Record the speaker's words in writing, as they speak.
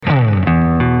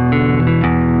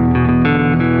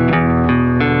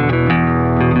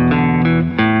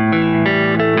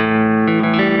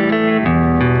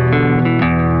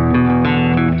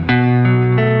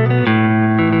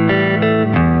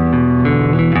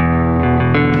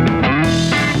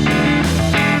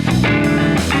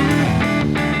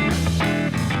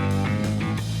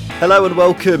Hello and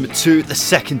welcome to the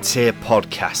Second Tier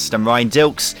Podcast. I'm Ryan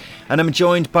Dilks and I'm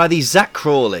joined by the Zach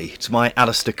Crawley to my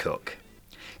Alistair Cook.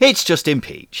 It's Justin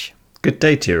Peach. Good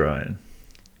day to you, Ryan.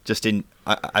 Justin,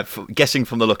 I'm guessing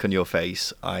from the look on your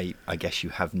face, I guess you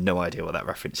have no idea what that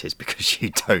reference is because you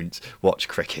don't watch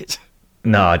cricket.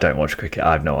 No, I don't watch cricket.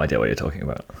 I have no idea what you're talking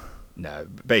about. No,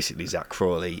 basically Zach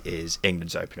Crawley is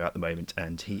England's opener at the moment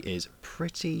and he is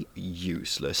pretty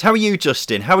useless. How are you,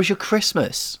 Justin? How was your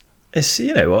Christmas?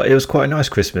 You know what, it was quite a nice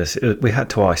Christmas. We had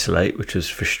to isolate, which was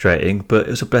frustrating, but it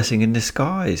was a blessing in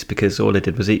disguise because all I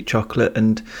did was eat chocolate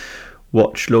and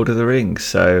watch Lord of the Rings.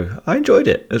 So I enjoyed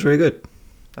it. It was really good.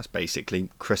 That's basically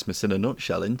Christmas in a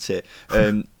nutshell, isn't it?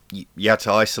 You had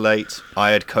to isolate.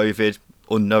 I had COVID.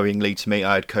 Unknowingly to me,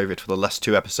 I had COVID for the last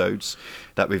 2 episodes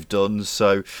that we've done.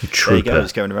 So there you go,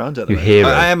 it's going around at the moment.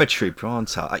 I am a trooper,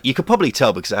 aren't I? You could probably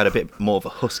tell because I had a bit more of a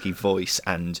husky voice,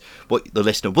 and what the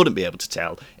listener wouldn't be able to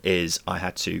tell is I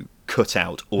had to cut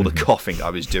out all the coughing I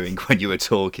was doing when you were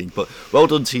talking. But well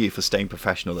done to you for staying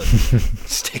professional and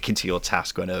sticking to your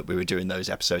task when we were doing those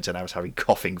episodes and I was having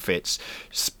coughing fits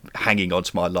hanging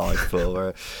onto my life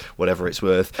for whatever it's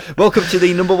worth. Welcome to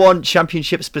the number 1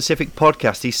 championship specific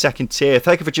podcast, the Second Tier.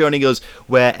 Thank you for joining us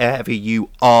wherever you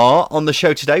are. On the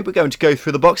show today, we're going to go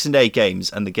through the Boxing Day games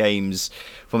and the games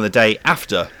from the day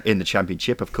after in the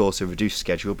championship. Of course, a reduced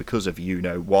schedule because of you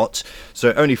know what.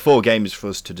 So only 4 games for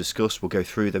us to discuss. We'll go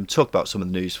through them, talk about some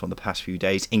of the news from the past few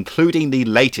days, including the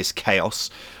latest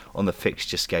chaos on the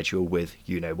fixture schedule with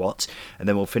you know what. And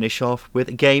then we'll finish off with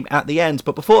a game at the end.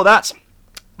 But before that,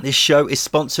 this show is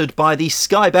sponsored by the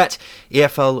Sky Bet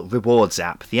EFL Rewards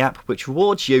app, the app which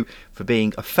rewards you for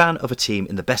being a fan of a team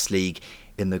in the best league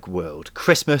in the world.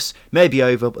 Christmas may be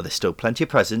over, but there's still plenty of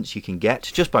presents you can get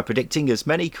just by predicting as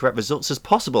many correct results as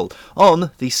possible on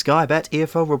the Sky Bet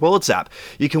EFL Rewards app.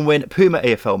 You can win Puma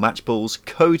EFL match balls,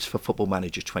 codes for Football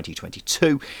Manager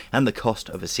 2022, and the cost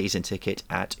of a season ticket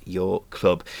at your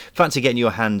club. Fancy getting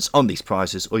your hands on these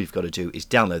prizes? All you've got to do is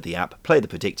download the app, play the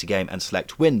predictor game, and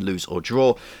select win, lose, or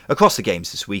draw across the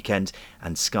games this weekend.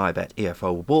 And Sky Bet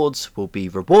EFL Rewards will be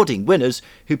rewarding winners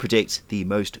who predict the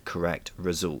most correct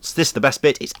results. This is the best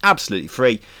bit. It's absolutely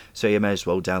free, so you may as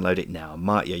well download it now,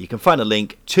 might you? You can find a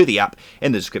link to the app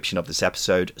in the description of this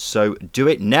episode, so do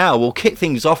it now. We'll kick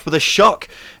things off with a shock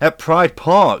at Pride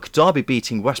Park. Derby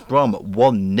beating West Brom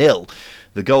 1-0.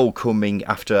 The goal coming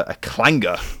after a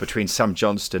clanger between Sam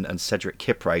Johnston and Cedric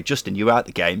Kipre. Justin, you were at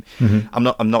the game.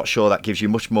 I'm not sure that gives you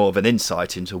much more of an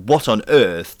insight into what on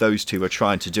earth those two were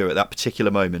trying to do at that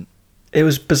particular moment. It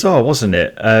was bizarre, wasn't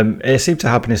it? It seemed to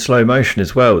happen in slow motion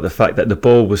as well. The fact that the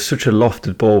ball was such a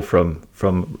lofted ball from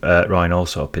Ryan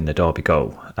Alsop in the Derby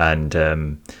goal, and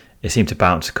it seemed to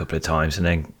bounce a couple of times, and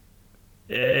then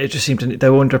it just seemed they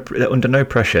were under no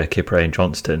pressure. Kipre and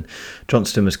Johnston.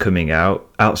 Johnston was coming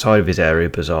outside of his area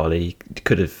bizarrely. He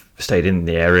could have stayed in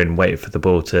the area and waited for the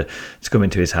ball to come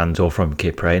into his hands or from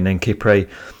Kipre, and then Kipre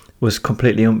was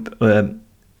completely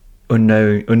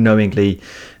unknowingly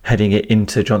heading it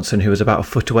into Johnson, who was about a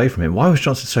foot away from him. Why was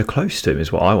Johnson so close to him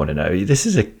is what I want to know. This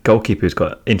is a goalkeeper who's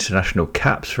got international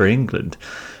caps for England,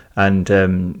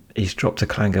 and he's dropped a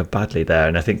clanger badly there,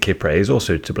 and I think Kipre is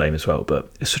also to blame as well.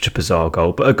 But it's such a bizarre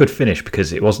goal, but a good finish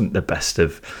because it wasn't the best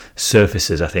of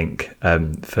surfaces, I think,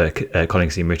 for Colin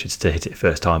Richards to hit it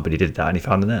first time, but he did that and he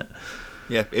found the net.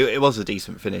 Yeah, it was a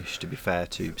decent finish, to be fair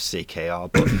to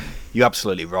CKR, but you're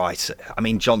absolutely right. I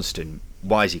mean, Johnston,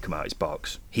 why has he come out of his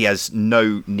box? He has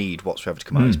no need whatsoever to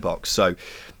come out of his box. So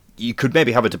you could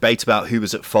maybe have a debate about who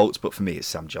was at fault, but for me it's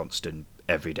Sam Johnston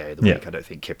every day of the week. I don't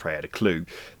think Kipre had a clue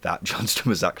that Johnston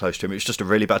was that close to him. It was just a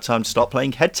really bad time to start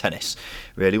playing head tennis,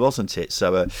 really, wasn't it?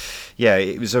 So, yeah,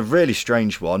 it was a really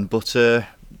strange one, but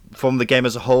from the game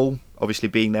as a whole, obviously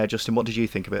being there, Justin, what did you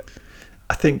think of it?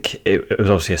 I think it was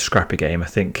obviously a scrappy game. I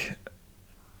think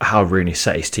how Rooney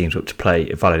set his teams up to play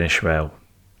Valérien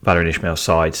Ismaël's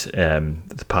side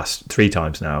the past 3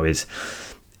 times now is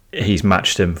he's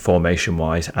matched them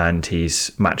formation-wise and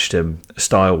he's matched them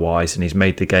style-wise, and he's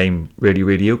made the game really,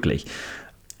 really ugly.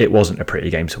 It wasn't a pretty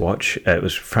game to watch. It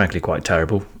was frankly quite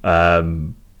terrible.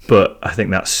 But I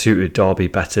think that suited Derby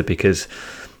better because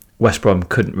West Brom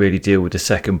couldn't really deal with the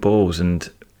second balls, and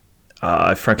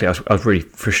frankly, I was really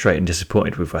frustrated and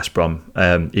disappointed with West Brom,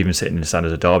 even sitting in the stand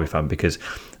as a Derby fan, because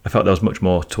I felt there was much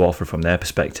more to offer from their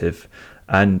perspective,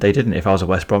 and they didn't. If I was a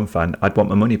West Brom fan, I'd want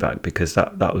my money back because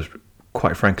that was,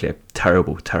 quite frankly, a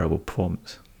terrible, terrible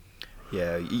performance.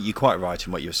 Yeah, you're quite right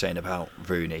in what you were saying about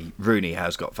Rooney. Rooney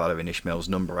has got Valérien Ismaël's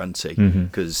number, hasn't he?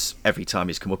 Because every time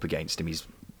he's come up against him, he's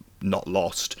not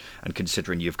lost. And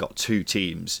considering you've got 2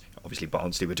 teams, obviously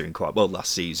Barnsley were doing quite well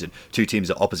last season. Two teams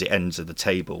at opposite ends of the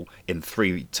table in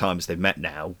 3 times they've met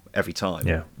now. Every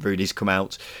time, Rooney's come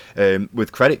out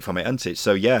with credit from it, hasn't it?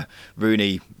 So yeah,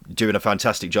 Rooney doing a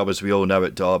fantastic job, as we all know,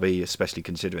 at Derby, especially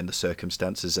considering the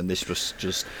circumstances. And this was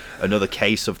just another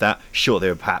case of that. Sure, they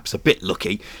were perhaps a bit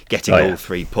lucky getting all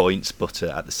 3 points, but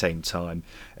at the same time,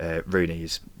 Rooney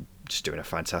is just doing a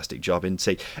fantastic job, isn't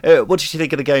he? What did you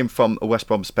think of the game from a West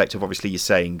Brom perspective? Obviously, you're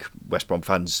saying West Brom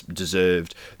fans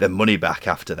deserved their money back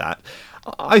after that.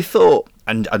 I thought,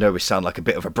 and I know we sound like a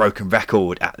bit of a broken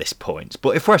record at this point,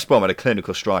 but if West Brom had a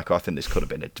clinical striker, I think this could have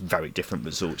been a very different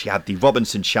result. You had the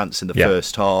Robinson chance in the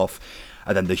first half,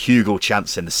 and then the Hugo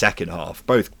chance in the second half,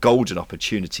 both golden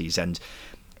opportunities. And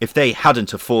if they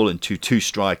hadn't have fallen to 2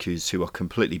 strikers who are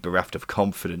completely bereft of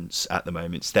confidence at the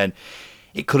moment, then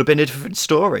it could have been a different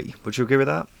story. Would you agree with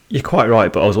that? You're quite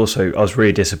right, but I was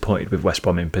really disappointed with West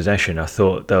Brom in possession. I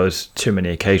thought there was too many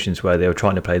occasions where they were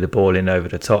trying to play the ball in over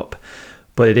the top,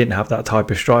 but they didn't have that type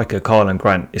of striker. Karlan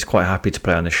Grant is quite happy to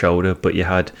play on the shoulder, but you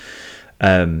had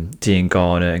Dean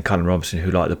Garner and Callum Robinson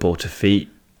who liked the ball to feet,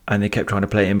 and they kept trying to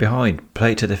play it in behind.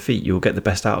 Play it to their feet. You'll get the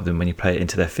best out of them when you play it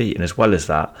into their feet. And as well as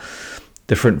that,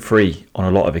 the front three on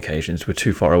a lot of occasions were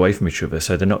too far away from each other,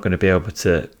 so they're not going to be able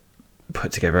to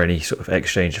put together any sort of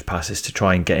exchange of passes to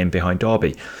try and get in behind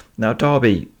Derby. Now,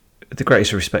 Derby, with the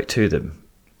greatest respect to them,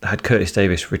 had Curtis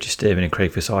Davis, Richard Stearman and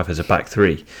Craig Forsyth as a back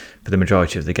three for the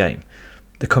majority of the game.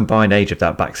 The combined age of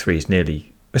that back three is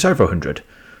it's over 100.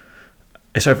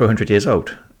 It's over 100 years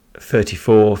old.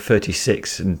 34,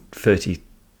 36 and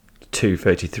 32,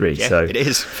 33. Yeah, so it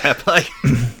is. Fair play.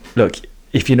 Look,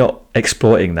 if you're not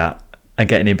exploiting that and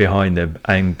getting in behind them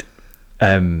and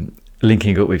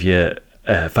linking up with your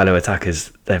fellow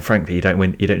attackers, then frankly you don't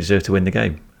win. You don't deserve to win the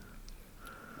game.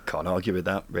 Can't argue with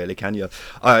that, really, can you?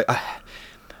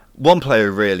 One player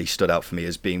who really stood out for me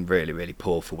as being really, really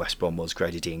poor for West Brom was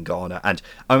Grady Dean Garner. And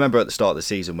I remember at the start of the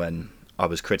season when I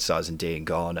was criticising Dean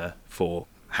Garner for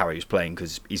how he was playing,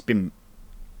 because he's been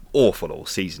awful all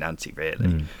season, hasn't he,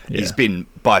 really? He's been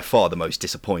by far the most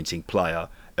disappointing player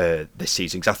this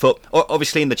season. Because I thought,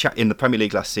 obviously in the Premier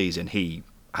League last season, he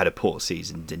had a poor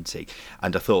season, didn't he?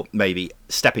 And I thought maybe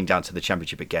stepping down to the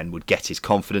Championship again would get his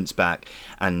confidence back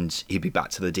and he'd be back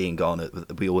to the Dean Garner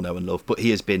that we all know and love. But he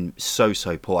has been so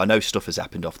poor. I know stuff has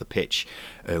happened off the pitch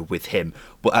with him,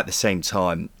 but at the same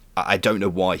time, I don't know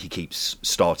why he keeps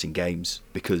starting games,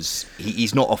 because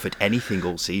he's not offered anything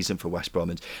all season for West Brom.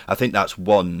 And I think that's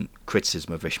one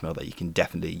criticism of Ishmael that you can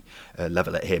definitely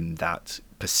level at him, that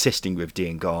persisting with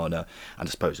Dean Garner, and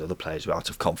I suppose other players were out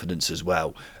of confidence as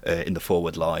well in the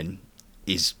forward line,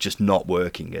 is just not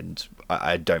working. And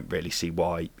I don't really see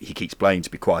why he keeps playing, to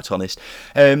be quite honest.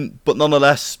 But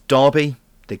nonetheless, Derby,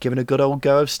 they're giving a good old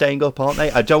go of staying up, aren't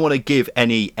they? I don't want to give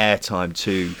any airtime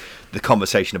to the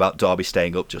conversation about Derby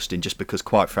staying up, Justin, just because,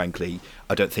 quite frankly,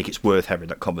 I don't think it's worth having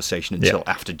that conversation until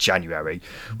after January,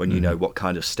 when you know what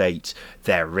kind of state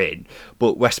they're in.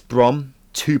 But West Brom,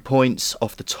 2 points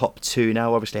off the top 2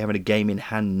 now, obviously having a game in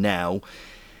hand now.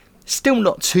 Still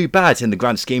not too bad in the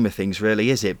grand scheme of things, really,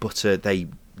 is it? But they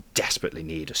desperately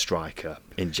need a striker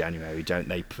in January, don't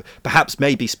they? Perhaps,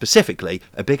 maybe specifically,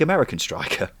 a big American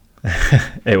striker.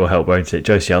 It will help, won't it?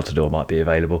 Josie Altidore might be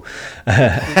available.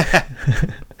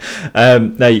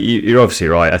 No, you're obviously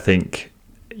right. I think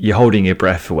you're holding your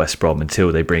breath for West Brom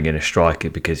until they bring in a striker,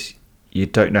 because you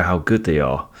don't know how good they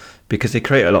are, because they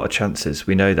create a lot of chances.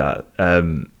 We know that.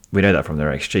 We know that from their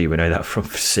XG. We know that from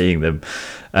seeing them,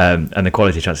 and the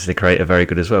quality chances they create are very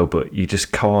good as well. But you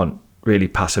just can't really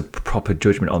pass a proper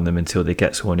judgment on them until they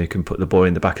get someone who can put the ball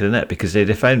in the back of the net, because they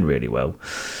defend really well.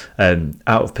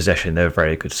 Out of possession, they're a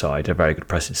very good side, a very good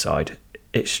pressing side.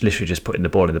 It's literally just putting the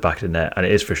ball in the back of the net, and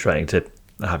it is frustrating to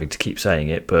having to keep saying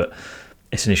it, but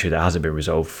it's an issue that hasn't been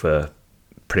resolved for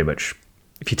pretty much.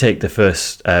 If you take the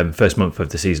first month of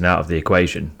the season out of the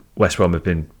equation, West Brom have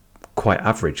been quite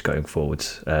average going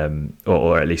forwards,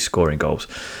 or at least scoring goals.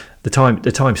 The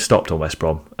time stopped on West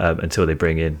Brom until they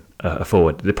bring in a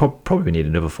forward. They probably need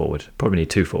another forward. Probably need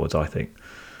 2 forwards, I think.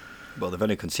 Well, they've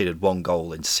only conceded 1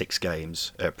 goal in 6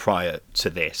 games prior to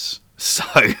this. So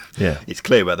it's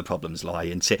clear where the problems lie,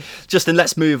 isn't it? Justin,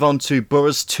 let's move on to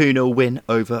Borough's 2-0 win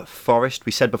over Forest.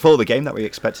 We said before the game that we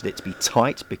expected it to be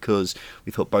tight, because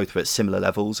we thought both were at similar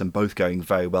levels and both going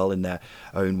very well in their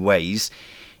own ways.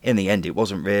 In the end, it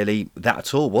wasn't really that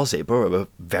at all, was it? Borough were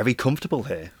very comfortable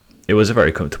here. it was a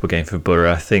very comfortable game for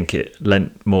Borough. I think it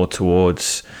lent more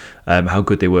towards how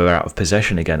good they were out of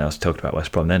possession. Again, I was talking about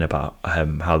West Brom then about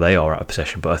how they are out of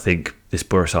possession, but I think this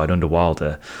Borough side under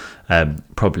Wilder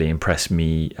probably have impressed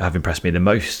me the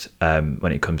most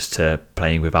when it comes to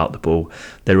playing without the ball.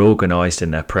 They're organised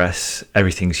in their press,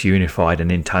 everything's unified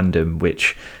and in tandem,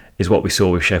 which is what we saw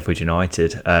with Sheffield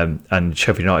United. And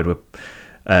Sheffield United were,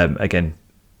 again,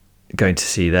 going to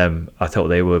see them. I thought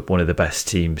they were one of the best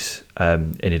teams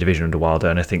in a division under Wilder,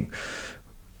 and I think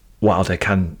Wilder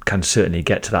can certainly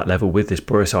get to that level with this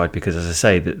Borough side, because, as I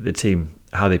say, the team,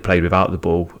 how they played without the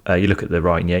ball, you look at the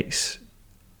Ryan Yates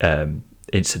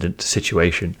incident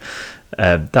situation,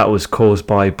 that was caused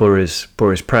by Borough's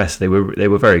press. They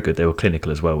were very good. They were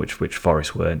clinical as well, which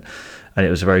Forest weren't, and it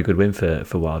was a very good win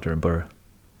for Wilder and Borough.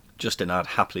 Justin, I'd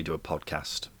happily do a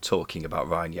podcast talking about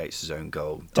Ryan Yates' own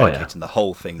goal, dedicating the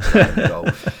whole thing to the own goal.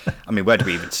 I mean, where do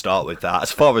we even start with that?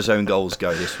 As far as own goals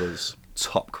go, this was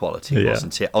top quality,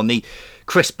 wasn't it? On the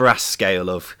Chris Brass scale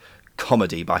of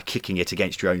comedy by kicking it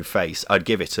against your own face, I'd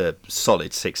give it a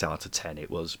solid 6 out of 10.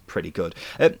 It was pretty good.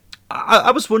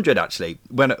 I was wondering, actually,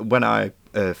 when I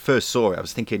first saw it, I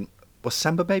was thinking, was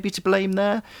Samba maybe to blame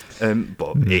there?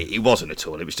 But it wasn't at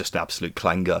all. It was just an absolute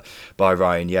clanger by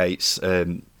Ryan Yates.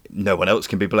 No one else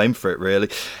can be blamed for it, really.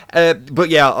 But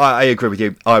yeah, I agree with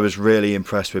you. I was really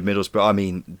impressed with Middlesbrough. I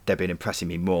mean, they've been impressing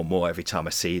me more and more every time I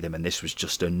see them, and this was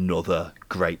just another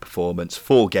great performance.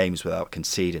 4 games without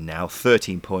conceding now,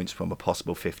 13 points from a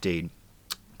possible 15.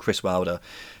 Chris Wilder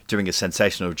doing a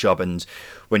sensational job, and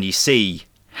when you see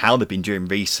how they've been doing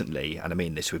recently, and I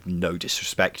mean this with no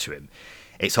disrespect to him,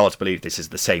 it's hard to believe this is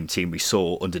the same team we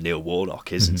saw under Neil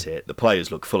Warnock, isn't it? The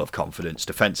players look full of confidence.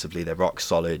 Defensively, they're rock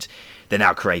solid. They're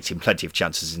now creating plenty of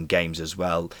chances in games as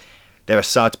well. They're a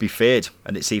side to be feared,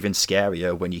 and it's even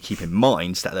scarier when you keep in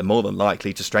mind that they're more than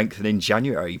likely to strengthen in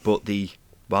January. But the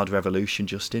Wilder Revolution,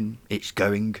 Justin, it's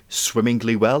going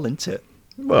swimmingly well, isn't it?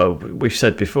 Well, we've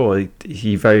said before,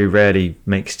 he very rarely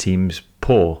makes teams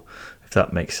poor, if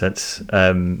that makes sense.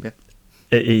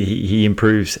 He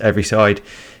improves every side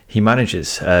he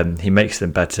manages. He makes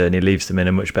them better, and he leaves them in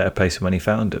a much better place than when he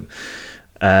found them.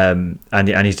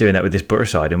 And he's doing that with this Borough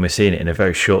side, and we're seeing it in a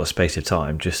very short space of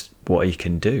time, just what he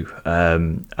can do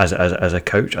as a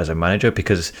coach, as a manager,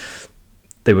 because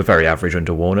they were very average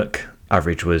under Warnock.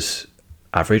 Average was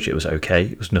average. It was okay.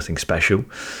 It was nothing special.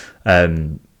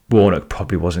 Warnock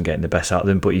probably wasn't getting the best out of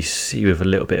them, but you see with a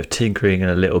little bit of tinkering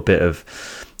and a little bit of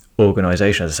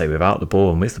organisation, as I say, without the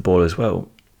ball and with the ball as well,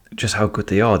 just how good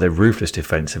they are. They're ruthless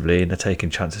defensively, and they're taking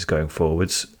chances going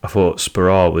forwards. I thought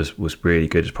Sporar was really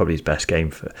good. It's probably his best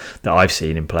game that I've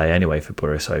seen him play anyway for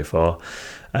Borough so far.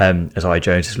 As I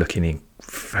Jones is looking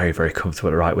very, very comfortable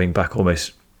at the right wing back,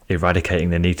 almost eradicating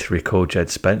the need to recall Jed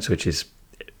Spence, which is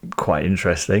quite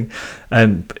interesting.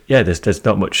 But yeah, there's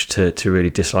not much to really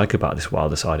dislike about this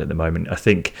Wilder side at the moment. I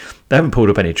think they haven't pulled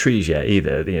up any trees yet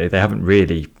either. They haven't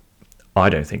really, I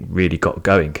don't think, really got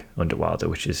going under Wilder,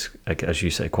 which is, as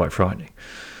you say, quite frightening.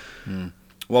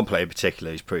 One player in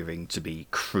particular who's proving to be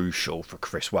crucial for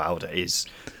Chris Wilder is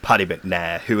Paddy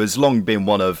McNair, who has long been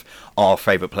one of our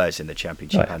favourite players in the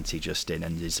Championship, hasn't he, Justin,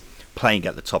 and is playing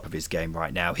at the top of his game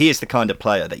right now. He is the kind of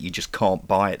player that you just can't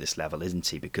buy at this level, isn't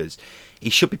he? Because he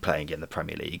should be playing in the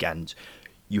Premier League, and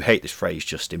you hate this phrase,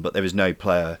 Justin, but there is no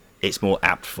player it's more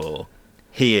apt for.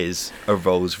 He is a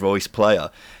Rolls-Royce player.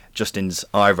 Justin's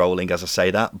eye-rolling as I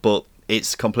say that, but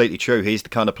it's completely true. He's the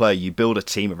kind of player you build a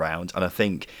team around, and I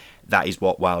think that is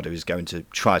what Wilder is going to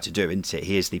try to do, isn't it?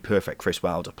 He is the perfect Chris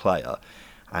Wilder player,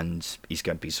 and he's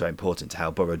going to be so important to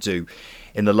how Borough do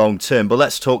in the long term. But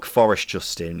let's talk Forest,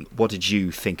 Justin. What did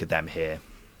you think of them here?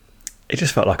 It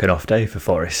just felt like an off day for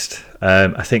Forest.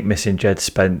 I think missing Jed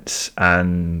Spence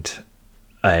and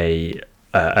a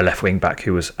left wing back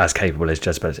who was as capable as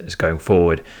Jed Spence is going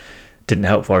forward didn't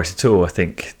help Forest at all. I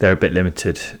think they're a bit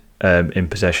limited in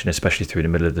possession, especially through the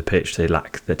middle of the pitch. They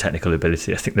lack the technical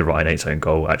ability. I think the Ryan Yates own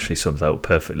goal actually sums that up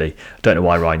perfectly. I don't know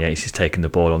why Ryan Yates is taking the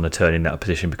ball on the turn in that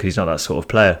position, because he's not that sort of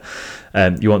player.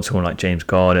 You want someone like James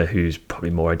Garner, who's probably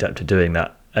more adept at doing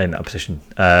that in that position.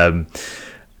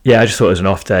 Yeah, I just thought it was an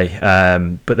off day.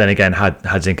 But then again, had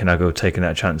Zinchenko taken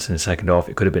that chance in the second half,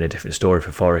 it could have been a different story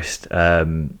for Forest.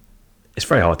 It's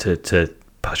very hard to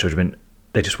pass judgment.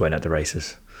 They just weren't at the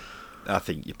races. I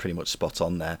think you're pretty much spot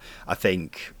on there. I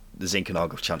think the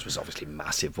Zinchenko chance was obviously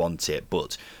massive, wasn't it?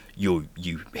 But you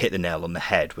hit the nail on the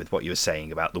head with what you were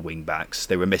saying about the wing backs.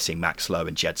 They were missing Max Lowe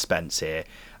and Jed Spence here,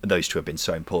 and those two have been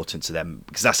so important to them,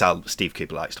 because that's how Steve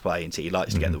Cooper likes to play, and he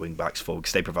likes to get the wing backs forward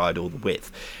because they provide all the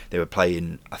width. They were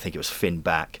playing, I think it was Finn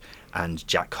back and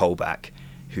Jack Colback,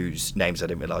 whose names I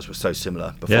didn't realise were so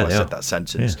similar before I said that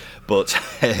sentence. Yeah. But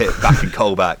back in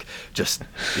Colback, just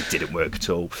it didn't work at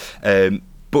all.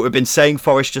 But we've been saying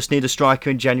Forest just need a striker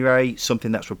in January,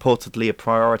 something that's reportedly a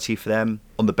priority for them.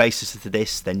 On the basis of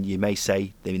this, then you may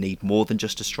say they need more than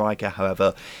just a striker.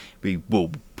 However, we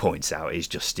will point out is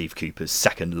just Steve Cooper's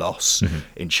second loss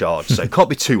in charge, so it can't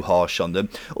be too harsh on them.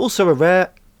 Also, a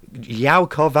rare João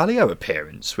Carvalho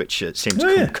appearance, which seems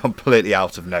to come completely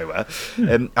out of nowhere.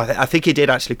 I think he did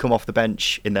actually come off the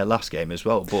bench in their last game as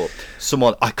well, but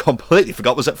someone I completely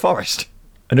forgot was at Forest.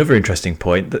 Another interesting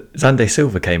point, that Xande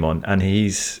Silva came on and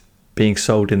he's being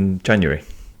sold in January.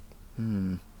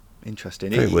 Interesting.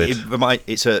 Very weird.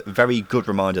 It's a very good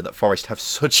reminder that Forest have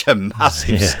such a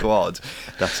massive squad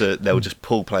that they'll just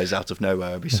pull players out of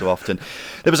nowhere every so often.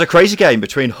 There was a crazy game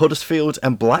between Huddersfield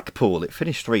and Blackpool. It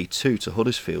finished 3-2 to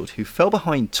Huddersfield, who fell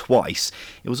behind twice.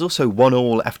 It was also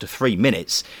 1-1 after 3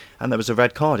 minutes, and there was a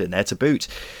red card in there to boot.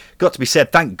 Got to be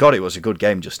said, thank God it was a good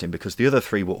game, Justin, because the other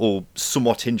three were all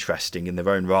somewhat interesting in their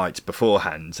own right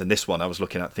beforehand, and this one I was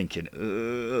looking at thinking,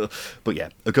 ugh. But yeah,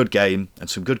 a good game and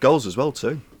some good goals as well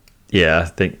too. Yeah, I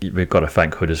think we've got to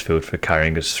thank Huddersfield for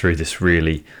carrying us through this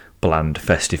really bland,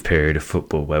 festive period of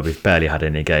football where we've barely had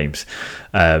any games.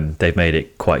 They've made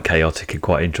it quite chaotic and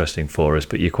quite interesting for us,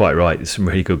 but you're quite right, there's some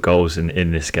really good goals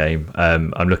in this game.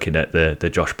 I'm looking at the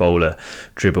Josh Bowler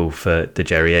dribble for the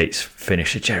Jerry Yates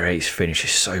finish. The Jerry Yates finish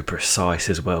is so precise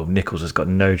as well. Nichols has got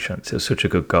no chance. It was such a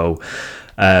good goal.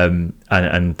 And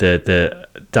the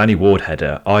Danny Ward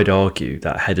header, I'd argue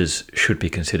that headers should be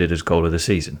considered as goal of the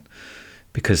season,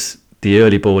 because the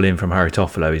early ball in from Harry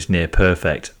Toffolo is near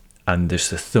perfect, and there's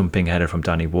the thumping header from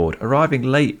Danny Ward arriving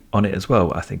late on it as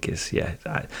well. I think is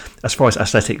as far as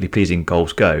aesthetically pleasing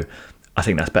goals go, I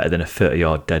think that's better than a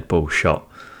 30-yard dead ball shot.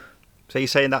 So you're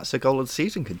saying that's a goal of the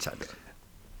season contender?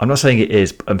 I'm not saying it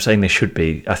is, but I'm saying they should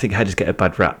be. I think headers get a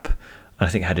bad rap, and I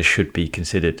think headers should be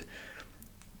considered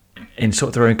in sort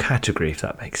of their own category, if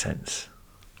that makes sense.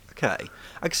 Okay,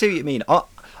 I can see what you mean.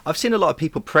 I've seen a lot of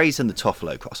people praising the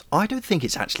Toffolo cross. I don't think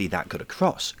it's actually that good a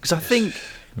cross, because I think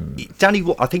Danny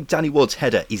Ward's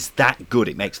header is that good.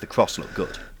 It makes the cross look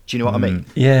good. Do you know what I mean?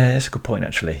 Yeah, that's a good point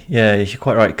actually. Yeah, you're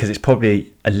quite right, because it's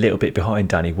probably a little bit behind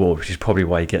Danny Ward, which is probably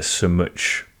why he gets so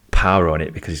much power on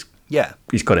it, because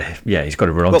he's got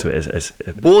to run onto it. As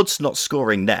Ward's not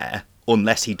scoring there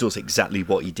unless he does exactly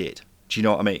what he did. Do you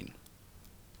know what I mean?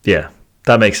 Yeah,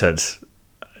 that makes sense.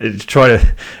 Trying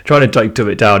to dumb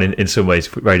it down in some ways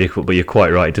very difficult, but you're quite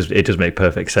right. It does make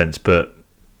perfect sense. But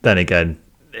then again,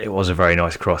 it was a very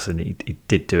nice cross, and he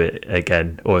did do it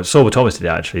again. Or Sorba Thomas did it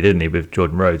actually, didn't he, with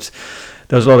Jordan Rhodes?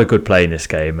 There was a lot of good play in this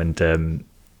game, and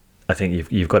I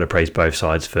think you've got to praise both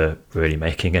sides for really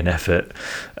making an effort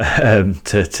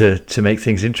to make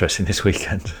things interesting this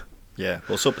weekend. Yeah,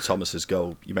 well, Sorba Thomas's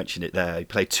goal, you mentioned it there. He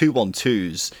played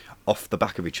 2-1-2s off the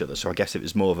back of each other, so I guess it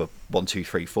was more of a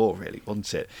 1-2-3-4 really,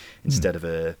 wasn't it, instead of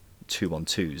a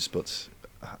 2-1-2s, but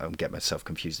I'm getting myself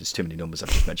confused. There's too many numbers I've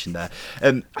just mentioned there.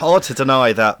 Hard to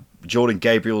deny that Jordan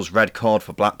Gabriel's red card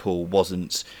for Blackpool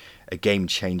wasn't a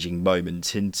game-changing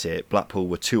moment, isn't it? Blackpool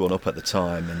were 2-1 up at the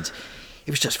time, and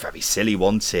it was just very silly,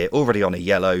 wasn't it? Already on a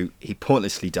yellow, he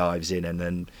pointlessly dives in and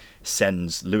then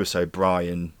sends Lewis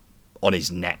O'Brien on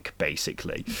his neck,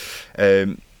 basically.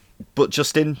 But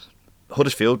Justin,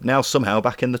 Huddersfield now somehow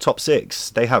back in the top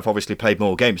six. They have obviously played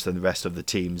more games than the rest of the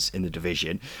teams in the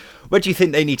division. Where do you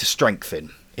think they need to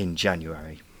strengthen in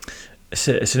January? It's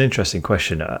an interesting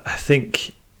question. I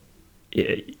think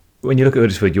when you look at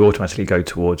Huddersfield, you automatically go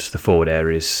towards the forward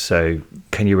areas. So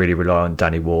can you really rely on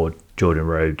Danny Ward, Jordan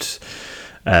Rhodes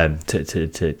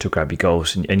to grab your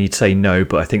goals? And you'd say no,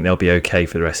 but I think they'll be okay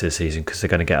for the rest of the season, because they're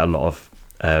going to get a lot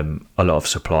of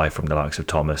supply from the likes of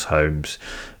Thomas, Holmes,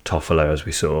 Toffolo, as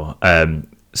we saw.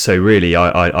 So really,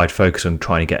 I'd focus on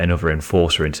trying to get another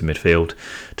enforcer into midfield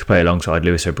to play alongside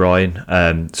Lewis O'Brien,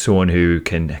 someone who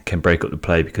can break up the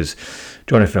play, because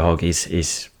Jonathan Hogg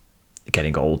is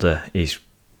getting older. He's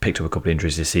picked up a couple of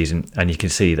injuries this season, and you can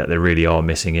see that they really are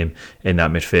missing him in that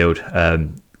midfield,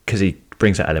 because he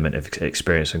brings that element of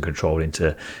experience and control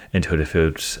into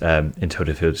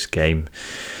Huddersfield's game.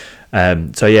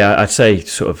 So yeah, I'd say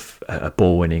sort of a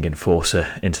ball-winning enforcer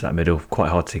into that middle. Quite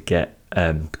hard to get,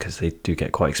 because they do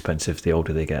get quite expensive the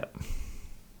older they get.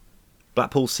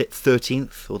 Blackpool sit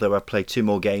 13th, although I've played 2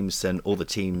 more games than all the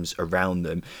teams around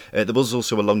them. There was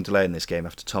also a long delay in this game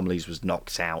after Tom Lees was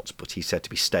knocked out, but he's said to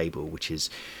be stable, which is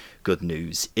good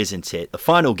news, isn't it? The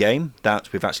final game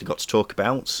that we've actually got to talk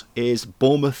about is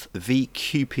Bournemouth v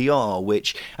QPR,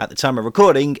 which at the time of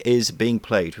recording is being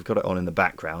played. We've got it on in the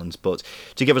background, but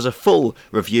to give us a full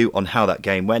review on how that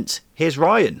game went, here's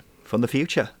Ryan from the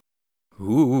future.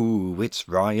 Ooh, it's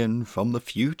Ryan from the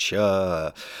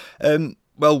future.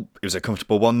 Well, it was a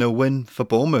comfortable 1-0 win for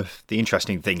Bournemouth. The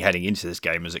interesting thing heading into this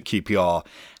game was that QPR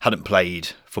hadn't played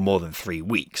for more than 3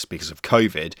 weeks because of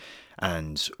COVID,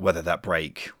 and whether that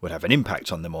break would have an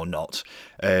impact on them or not.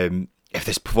 If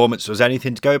this performance was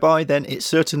anything to go by, then it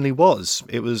certainly was.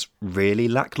 It was really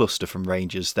lacklustre from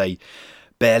Rangers. They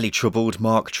barely troubled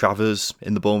Mark Travers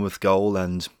in the Bournemouth goal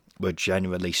and were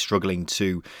genuinely struggling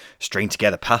to string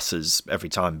together passes. Every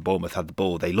time Bournemouth had the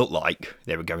ball, they looked like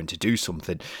they were going to do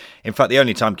something. In fact, the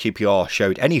only time QPR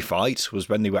showed any fight was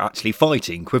when they were actually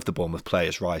fighting with the Bournemouth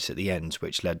players right at the end,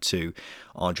 which led to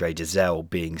Andre Dizelle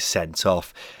being sent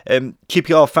off.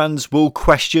 QPR fans will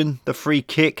question the free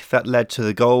kick that led to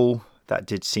the goal. That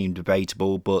did seem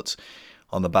debatable, but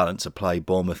on the balance of play,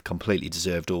 Bournemouth completely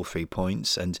deserved all 3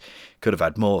 points and could have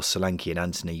had more. Solanke and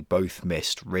Anthony both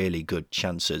missed really good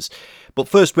chances. But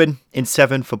first win in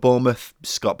 7 for Bournemouth.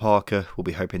 Scott Parker will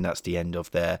be hoping that's the end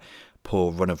of their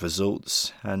poor run of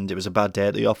results. And it was a bad day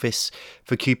at the office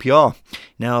for QPR.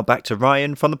 Now back to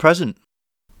Ryan from the present.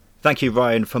 Thank you,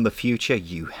 Ryan from the future,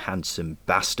 you handsome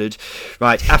bastard.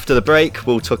 Right, after the break,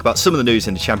 we'll talk about some of the news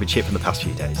in the Championship from the past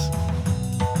few days.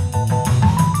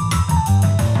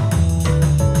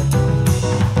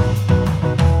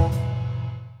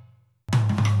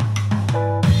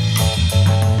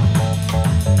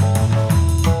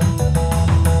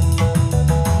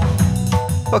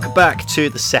 Welcome back to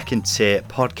the Second Tier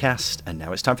podcast, and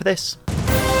now it's time for this.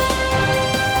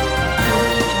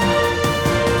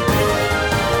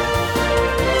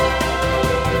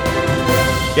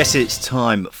 Yes, it's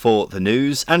time for the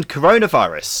news and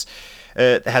coronavirus.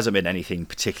 There hasn't been anything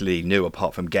particularly new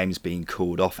apart from games being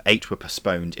called off. 8 were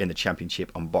postponed in the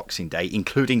Championship on Boxing Day,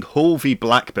 including Hull v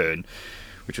Blackburn,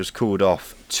 which was called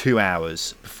off 2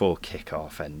 hours before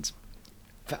kick-off, and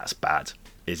that's bad.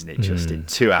 Isn't it, Justin?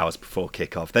 2 hours before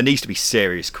kick-off. There needs to be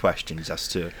serious questions as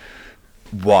to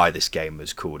why this game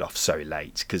was called off so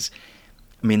late. Because,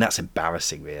 I mean, that's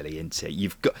embarrassing, really, isn't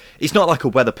it? It's not like a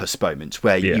weather postponement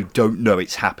where you don't know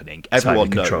it's happening.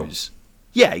 Everyone knows.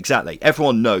 Yeah, exactly.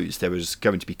 Everyone knows there was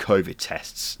going to be COVID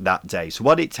tests that day. So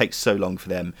why did it take so long for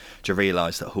them to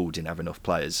realise that Hull didn't have enough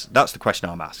players? That's the question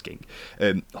I'm asking.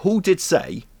 Hull did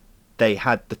say they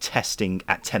had the testing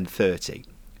at 10:30.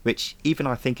 Which even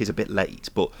I think is a bit late,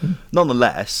 but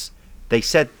nonetheless, they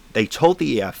told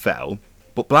the EFL,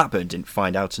 but Blackburn didn't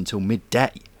find out until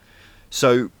midday.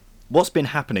 So what's been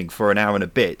happening for an hour and a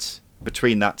bit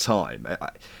between that time?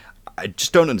 I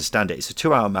just don't understand it. It's a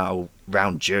 2-hour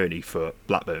round journey for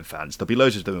Blackburn fans. There'll be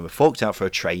loads of them who are forked out for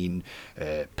a train,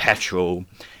 petrol,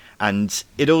 and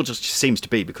it all just seems to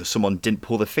be because someone didn't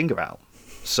pull their finger out.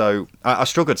 So I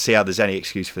struggle to see how there's any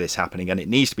excuse for this happening, and it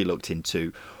needs to be looked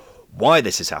into why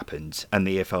this has happened, and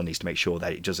the EFL needs to make sure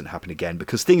that it doesn't happen again,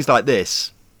 because things like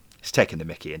this, it's taking the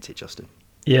mickey, isn't it, Justin?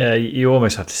 Yeah, you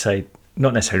almost have to say,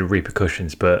 not necessarily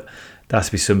repercussions, but there has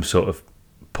to be some sort of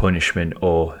punishment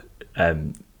or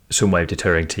some way of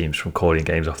deterring teams from calling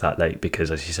games off that late,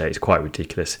 because, as you say, it's quite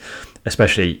ridiculous,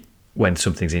 especially when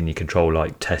something's in your control,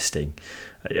 like testing.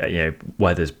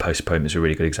 Weather's postponement is a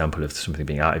really good example of something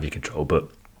being out of your control, but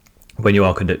when you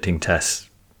are conducting tests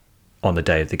on the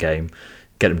day of the game,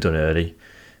 get them done early,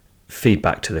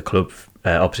 feedback to the club,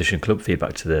 opposition club,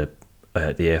 feedback to the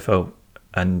EFL,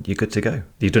 and you're good to go.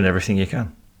 You've done everything you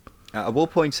can. I will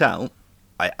point out,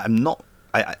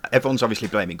 everyone's obviously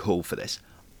blaming Hull for this.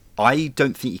 I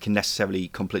don't think you can necessarily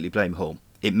completely blame Hull.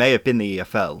 It may have been the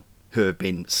EFL who have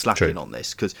been slacking on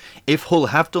this, because if Hull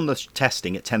have done the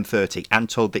testing at 10:30 and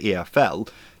told the EFL,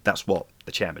 that's what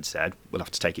the chairman said, we'll have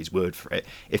to take his word for it.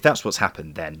 If that's what's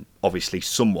happened, then obviously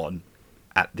someone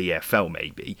at the EFL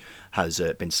maybe has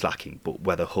been slacking, but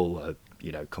whether Hull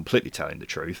are completely telling the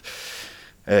truth,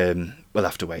 we'll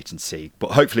have to wait and see.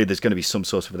 But hopefully there's going to be some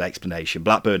sort of an explanation.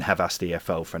 Blackburn have asked the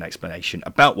EFL for an explanation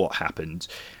about what happened,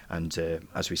 and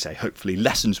as we say, hopefully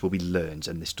lessons will be learned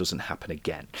and this doesn't happen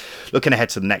again. Looking ahead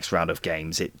to the next round of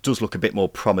games, it does look a bit more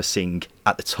promising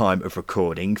at the time of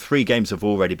recording. 3 games have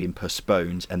already been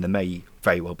postponed, and there may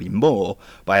very well be more,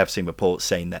 but I have seen reports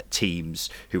saying that teams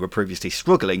who were previously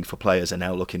struggling for players are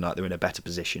now looking like they're in a better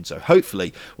position. So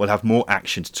hopefully we'll have more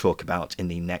action to talk about in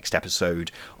the next episode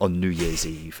on New Year's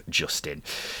Eve, Justin.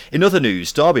 In other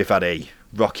news, Derby have had a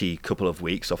rocky couple of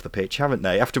weeks off the pitch, haven't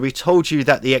they? After we told you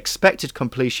that the expected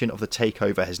completion of the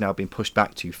takeover has now been pushed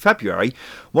back to February,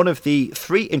 one of the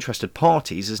 3 interested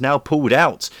parties has now pulled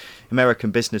out.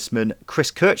 American businessman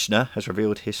Chris Kirchner has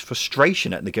revealed his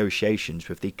frustration at negotiations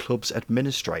with the club's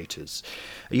administrators.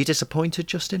 Are you disappointed,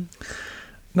 Justin?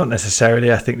 Not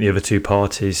necessarily. I think the other two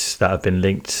parties that have been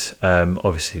linked,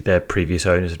 obviously they're previous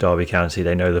owners of Derby County.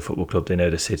 They know the football club, they know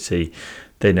the city,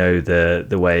 they know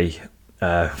the way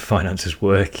finances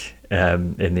work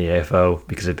in the AFL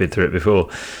because they've been through it before.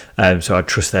 So I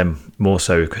trust them more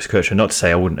so with Chris Kirchner. Not to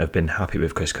say I wouldn't have been happy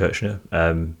with Chris Kirchner,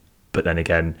 but then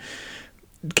again,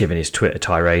 given his Twitter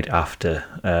tirade after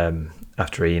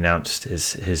he announced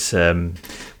his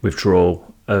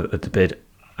withdrawal of the bid,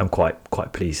 I'm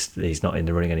quite pleased that he's not in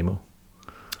the running anymore.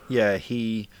 Yeah,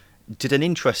 he did an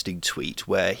interesting tweet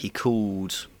where he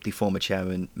called the former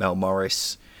chairman Mel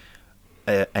Morris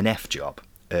an F job.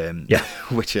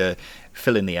 Which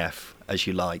fill in the F as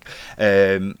you like.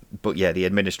 But yeah, the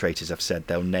administrators have said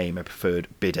they'll name a preferred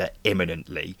bidder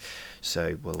imminently.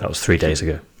 So that was 3 days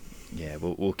ago. Yeah,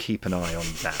 we'll keep an eye on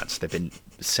that. They've been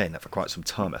saying that for quite some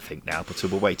time, I think, now, but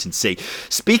we'll wait and see.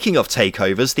 Speaking of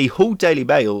takeovers, the Hull Daily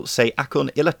Mail say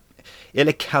Akon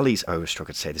Ilecali's... I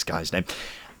struggle to say this guy's name.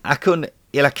 Akon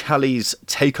Ilecali's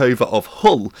takeover of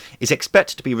Hull is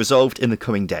expected to be resolved in the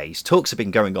coming days. Talks have been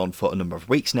going on for a number of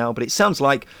weeks now, but it sounds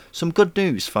like some good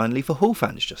news finally for Hull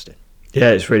fans, Justin.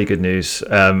 Yeah, it's really good news.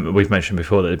 We've mentioned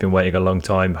before that they've been waiting a long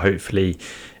time. Hopefully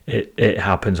it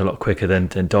happens a lot quicker than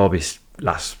Derby's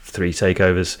last 3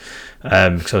 takeovers,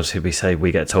 because obviously we say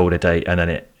we get told a date and then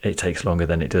it takes longer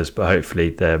than it does, but hopefully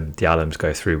the Allams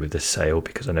go through with this sale,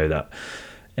 because I know that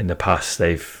in the past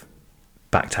they've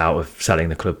backed out of selling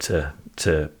the club to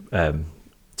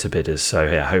bidders. So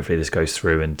yeah, hopefully this goes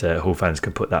through and Hull fans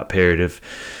can put that period of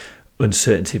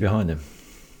uncertainty behind them.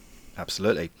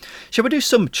 Absolutely. Shall we do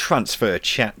some transfer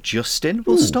chat, Justin?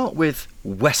 We'll start with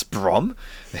West Brom.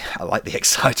 I like the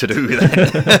excited ooh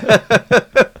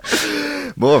then.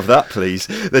 More of that, please.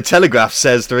 The Telegraph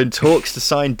says they're in talks to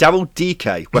sign Daryl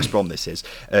Dike. West Brom, this is.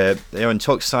 They're in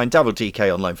talks to sign Daryl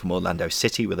Dike on loan from Orlando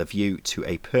City with a view to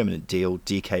a permanent deal.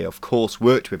 Dike, of course,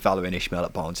 worked with Valérien Ismaël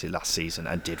at Barnsley last season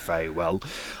and did very well.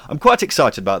 I'm quite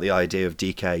excited about the idea of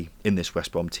Dike in this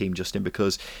West Brom team, Justin,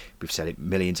 because we've said it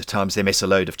millions of times. They miss a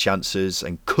load of chances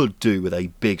and could do with a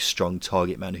big, strong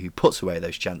target man who puts away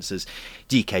those chances.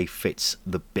 Dike fits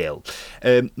the bill.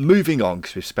 Moving on,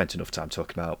 because we've spent enough time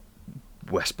talking about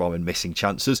West Brom and missing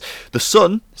chances. The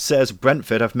Sun says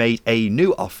Brentford have made a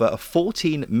new offer of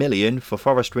 14 million for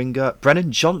Forest winger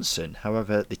Brennan Johnson.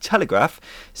 However, the Telegraph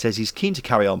says he's keen to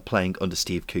carry on playing under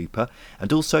Steve Cooper,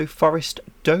 and also Forest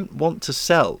don't want to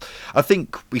sell. I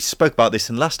think we spoke about this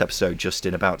in the last episode,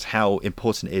 Justin, about how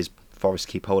important it is Forest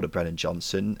keep hold of Brennan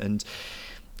Johnson, and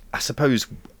I suppose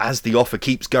as the offer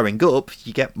keeps going up,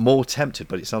 you get more tempted,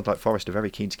 but it sounds like Forest are very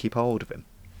keen to keep hold of him.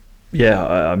 Yeah,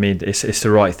 I mean, it's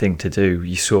the right thing to do.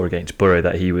 You saw against Borough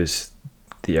that he was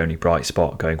the only bright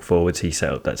spot going forwards. He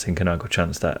set up that Zinchenko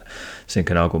chance that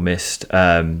Zinchenko missed.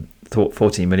 Thought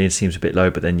 14 million seems a bit low,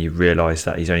 but then you realise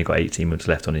that he's only got 18 months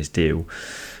left on his deal.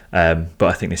 But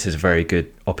I think this is a very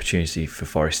good opportunity for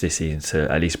Forest this season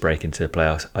to at least break into the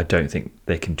playoffs. I don't think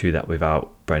they can do that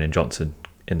without Brennan Johnson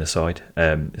in the side.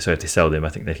 So if they sell them, I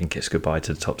think they can kiss goodbye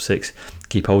to the top 6.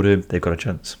 Keep hold of him, they've got a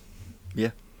chance. Yeah.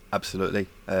 Absolutely.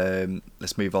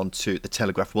 Let's move on to the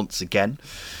Telegraph once again.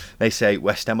 They say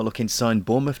West Ham are looking to sign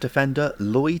Bournemouth defender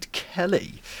Lloyd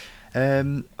Kelly.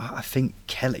 I think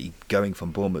Kelly going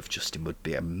from Bournemouth, Justin, would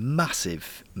be a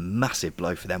massive, massive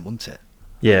blow for them, wouldn't it?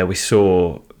 Yeah, we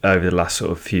saw over the last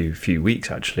sort of few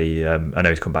weeks, actually. I know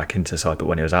he's come back into the side, but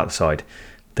when he was outside,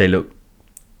 they looked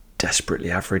desperately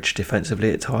average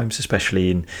defensively at times, especially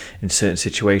in certain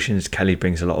situations. Kelly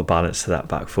brings a lot of balance to that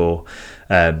back four.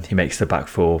 He makes the back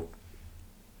four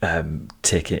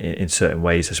tick in certain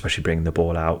ways, especially bringing the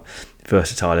ball out.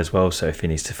 Versatile as well, so if he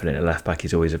needs to fill in a left back,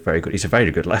 he's a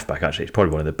very good left back, actually. He's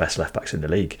probably one of the best left backs in the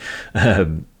league.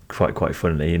 Quite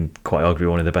funnily, and quite arguably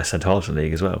one of the best centre halves in the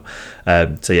league as well.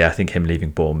 So yeah, I think him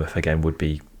leaving Bournemouth again would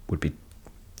be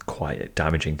quite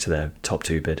damaging to their top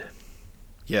 2 bid.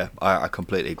 Yeah, I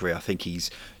completely agree. I think he's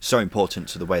so important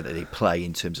to the way that they play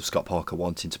in terms of Scott Parker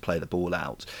wanting to play the ball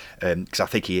out, because I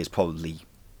think he is probably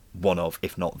one of,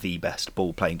 if not the best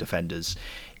ball-playing defenders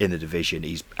in the division.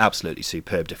 He's absolutely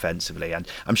superb defensively, and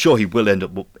I'm sure he will end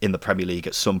up in the Premier League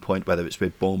at some point, whether it's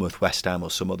with Bournemouth, West Ham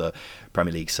or some other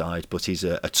Premier League side, but he's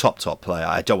a top player.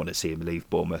 I don't want to see him leave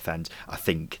Bournemouth, and I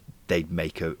think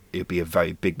it'd be a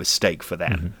very big mistake for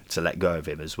them to let go of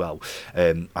him as well.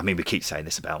 I mean, we keep saying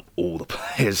this about all the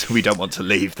players we don't want to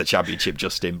leave the Championship,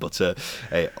 Justin, but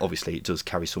obviously it does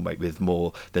carry some weight with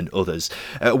more than others.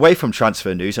 Away from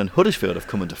transfer news, and Huddersfield have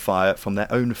come under fire from their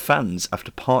own fans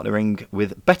after partnering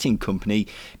with betting company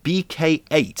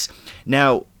BK8.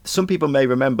 Now, some people may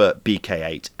remember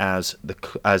BK8 as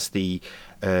the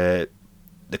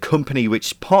the company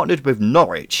which partnered with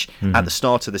Norwich at the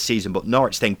start of the season, but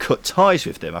Norwich then cut ties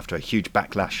with them after a huge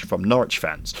backlash from Norwich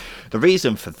fans. The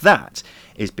reason for that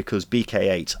is because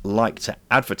BK8 like to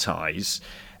advertise.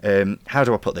 How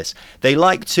do I put this? They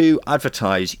like to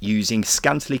advertise using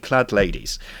scantily clad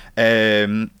ladies.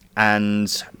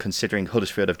 And considering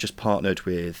Huddersfield have just partnered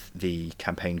with the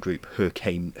campaign group Her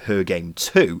Game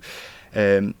 2,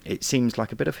 it seems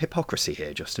like a bit of hypocrisy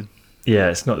here, Justin. Yeah,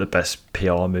 it's not the best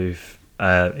PR move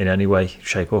in any way,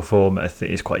 shape or form. I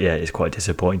think it's quite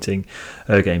disappointing.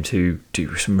 Her Game 2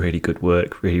 do some really good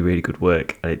work, really good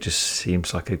work, and it just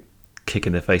seems like a kick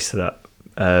in the face to that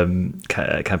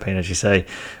campaign, as you say.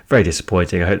 Very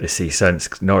disappointing. I hope they see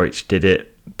sense. Norwich did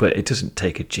it, but it doesn't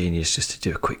take a genius just to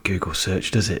do a quick Google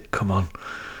search, does it? Come on.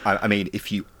 I mean,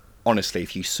 if you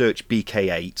search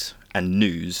BK8 and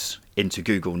news into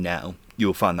Google now,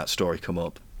 you'll find that story come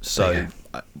up. So yeah.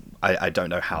 I don't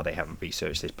know how they haven't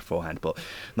researched this beforehand, but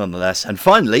nonetheless. And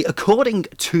finally, according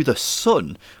to The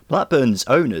Sun, Blackburn's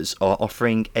owners are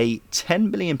offering a £10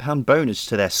 million bonus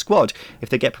to their squad if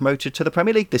they get promoted to the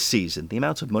Premier League this season. The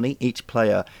amount of money each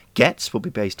player gets will be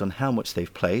based on how much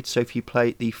they've played. So if you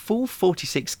play the full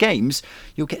 46 games,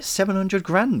 you'll get 700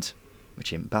 grand.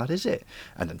 Which isn't bad, is it?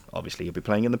 And then obviously you'll be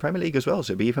playing in the Premier League as well,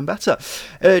 so it'll be even better.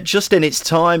 Justin, it's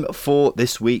time for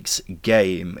this week's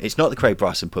game. It's not the Craig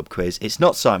Bryson pub quiz. It's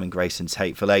not Simon Grayson's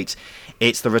Hateful Eight.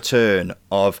 It's the return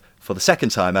of, for the second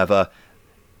time ever,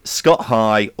 Scott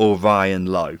High or Ryan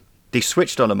Lowe. They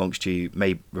switched on amongst you.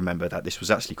 May remember that this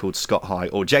was actually called Scott High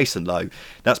or Jason Lowe.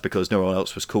 That's because no one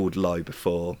else was called Lowe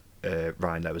before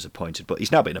Ryan Lowe was appointed, but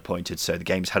he's now been appointed, so the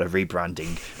game's had a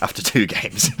rebranding after 2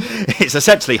 games. It's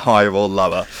essentially higher or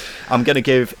lower. I'm going to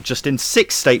give Justin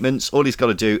 6 statements. All he's got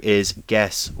to do is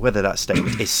guess whether that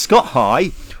statement is Scott High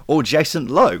or Jason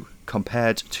Lowe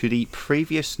compared to the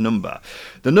previous number.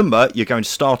 The number you're going to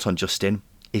start on, Justin,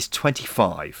 is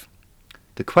 25.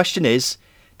 The question is,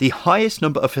 the highest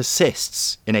number of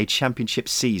assists in a championship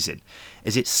season.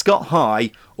 Is it Scott High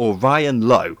or Ryan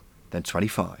Lowe? Then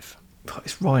 25.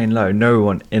 It's Ryan Lowe. No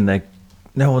one's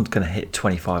going to hit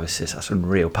 25 assists. That's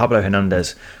unreal. Pablo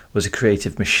Hernandez was a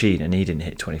creative machine and he didn't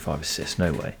hit 25 assists.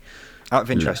 No way. Out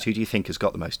of interest, who do you think has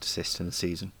got the most assists in the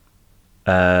season?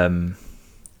 Ever.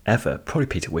 Probably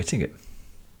Peter Whittingham.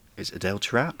 It's Adele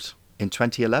Trapt. In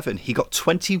 2011, he got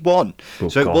 21. Oh,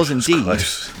 so it was indeed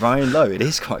Ryan Lowe. It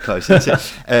is quite close, isn't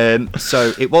it?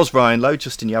 So it was Ryan Lowe.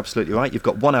 Justin, you're absolutely right. You've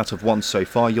got 1 out of 1 so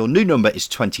far. Your new number is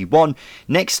 21.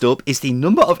 Next up is the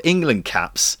number of England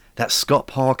caps that Scott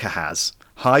Parker has.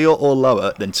 Higher or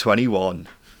lower than 21?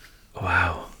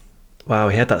 Wow,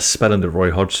 he had that spell under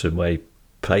Roy Hodgson where he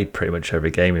played pretty much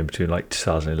every game in between like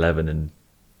 2011 and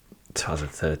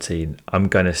 2013. I'm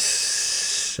going to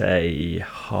say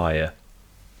higher.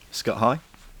 Scott High?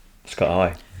 Scott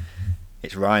High.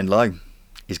 It's Ryan Lowe.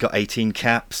 He's got 18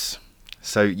 caps.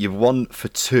 So you've won for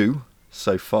 2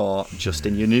 so far,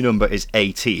 Justin. Your new number is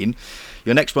 18.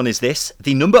 Your next one is this.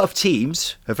 The number of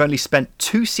teams have only spent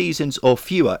 2 seasons or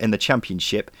fewer in the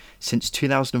Championship since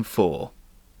 2004.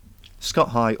 Scott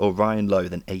High or Ryan Lowe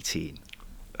than 18?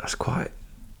 That's quite...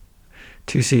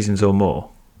 2 seasons or more?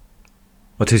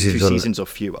 Or 2 seasons, 2 seasons or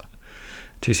fewer?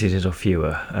 2 seasons or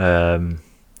fewer.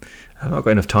 I've not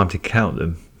got enough time to count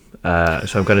them,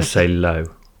 so I'm going to say low.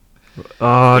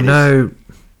 Oh, no.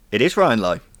 It is Ryan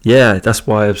Lowe. Yeah, that's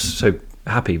why I was so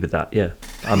happy with that. Yeah,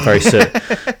 I'm very certain.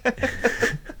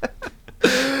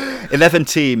 11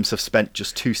 teams have spent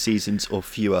just 2 seasons or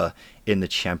fewer in the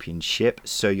Championship.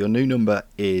 So your new number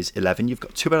is 11. You've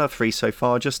got 2 out of 3 so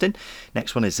far, Justin.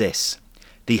 Next one is this.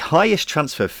 The highest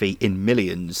transfer fee in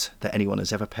millions that anyone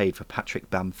has ever paid for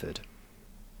Patrick Bamford.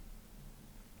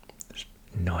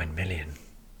 9 million.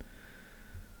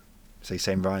 So you're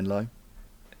saying Ryan Lowe?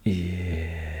 Yeah.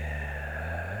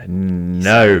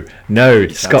 No.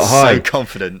 Scott High. So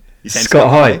confident. Scott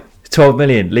High. 12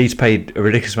 million. Leeds paid a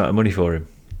ridiculous amount of money for him.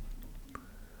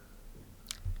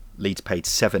 Leeds paid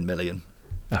 7 million.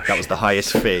 That was the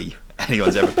highest fee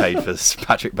anyone's ever paid for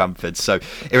Patrick Bamford. So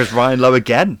it was Ryan Lowe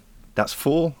again. That's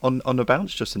 4 on the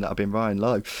bounce, Justin. That have been Ryan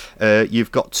Lowe.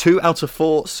 You've got 2 out of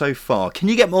 4 so far. Can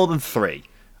you get more than 3?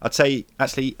 I'd say,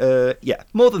 actually,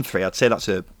 more than 3. I'd say that's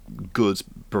a good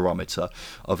barometer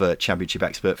of a Championship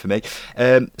expert for me.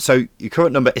 So your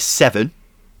current number is 7.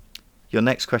 Your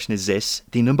next question is this.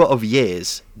 The number of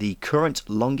years the current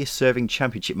longest-serving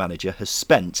Championship manager has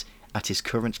spent at his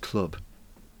current club.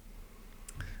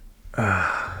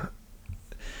 Oh,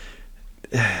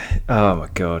 my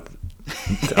God.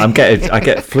 I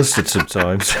get flustered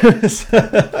sometimes.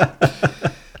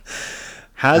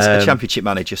 Has a Championship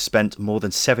manager spent more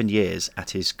than 7 years at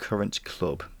his current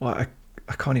club? Well,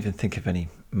 I can't even think of any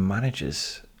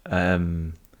managers.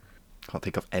 Can't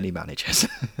think of any managers.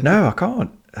 No, I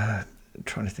can't. I'm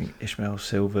trying to think. Ishmael,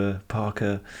 Silva,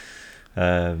 Parker.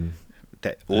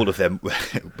 All of them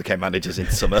became managers in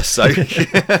summer, so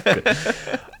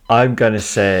I'm going to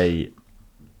say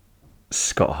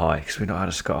Scott High, because we've not had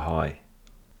a Scott High.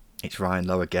 It's Ryan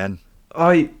Lowe again.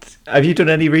 Have you done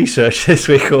any research this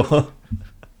week? Or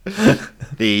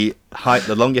The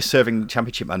longest serving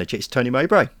Championship manager is Tony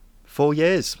Mowbray, 4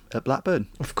 years at Blackburn.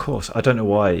 Of course, I don't know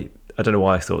why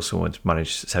I thought someone's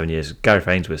managed 7 years. Gareth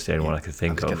Ainsworth's the only one I could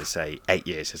think of. I was going to say 8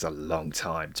 years is a long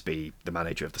time to be the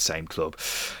manager of the same club.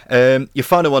 Your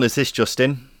final one is this,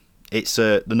 Justin. It's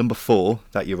the number 4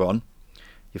 that you're on.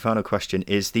 Your final question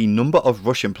is the number of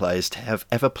Russian players to have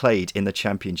ever played in the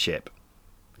Championship.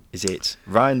 Is it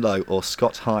Ryan Lowe or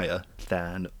Scott higher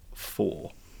than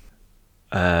 4?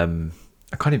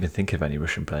 I can't even think of any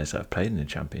Russian players that have played in the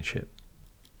Championship.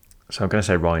 So I'm going to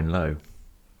say Ryan Lowe.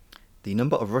 The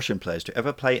number of Russian players to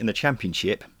ever play in the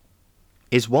Championship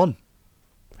is 1.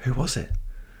 Who was it?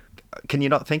 Can you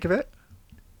not think of it?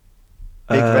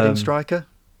 Big Reading striker?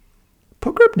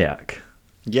 Pogrebniak.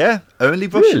 Yeah, only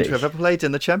Russian Really? to have ever played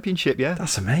in the Championship, yeah.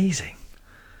 That's amazing.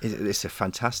 It's a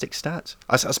fantastic stat.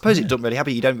 I suppose it doesn't really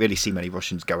happen. You don't really see many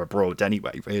Russians go abroad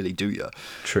anyway, really, do you?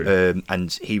 True.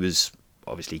 And he was,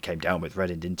 obviously came down with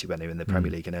Reading, didn't he, when they were in the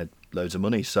Premier League and had loads of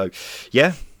money. So,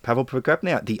 yeah, Pavel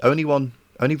Pogrebniak, the only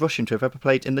Russian to have ever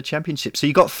played in the Championship. So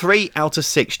you got 3 out of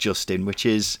 6, Justin, which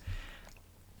is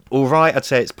all right. I'd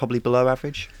say it's probably below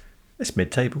average. It's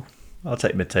mid-table. I'll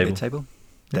take mid-table. Mid-table.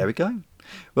 There we go.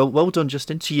 Well done,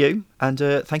 Justin, to you, and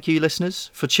thank you, listeners,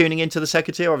 for tuning into the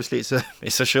second tier. Obviously,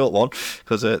 it's a short one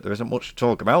because there isn't much to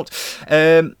talk about.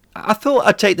 I thought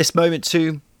I'd take this moment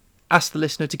to ask the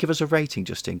listener to give us a rating,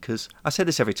 Justin, because I say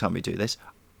this every time we do this.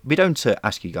 We don't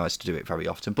ask you guys to do it very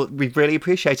often, but we really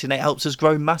appreciate it, and it helps us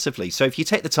grow massively. So if you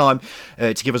take the time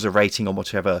to give us a rating on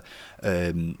whatever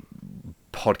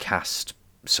podcast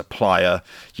supplier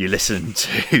you listen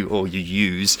to or you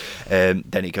use, then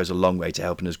it goes a long way to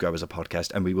helping us grow as a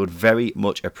podcast, and we would very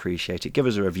much appreciate it. Give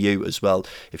us a review as well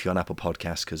if you're on Apple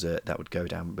Podcasts, because that would go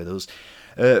down with us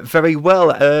very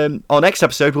well. Our next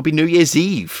episode will be New Year's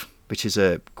Eve, which is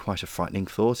quite a frightening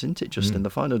thought, isn't it? Just in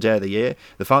the final day of the year,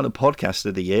 the final podcast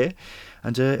of the year,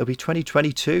 and it'll be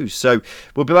 2022. So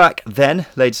we'll be back then,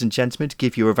 ladies and gentlemen, to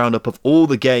give you a roundup of all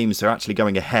the games that are actually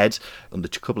going ahead on the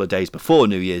couple of days before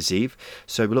New Year's Eve.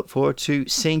 So we look forward to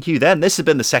seeing you then. This has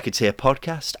been the Second Tier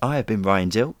Podcast. I have been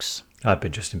Ryan Dilks. I've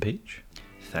been Justin Peach.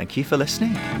 Thank you for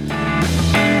listening.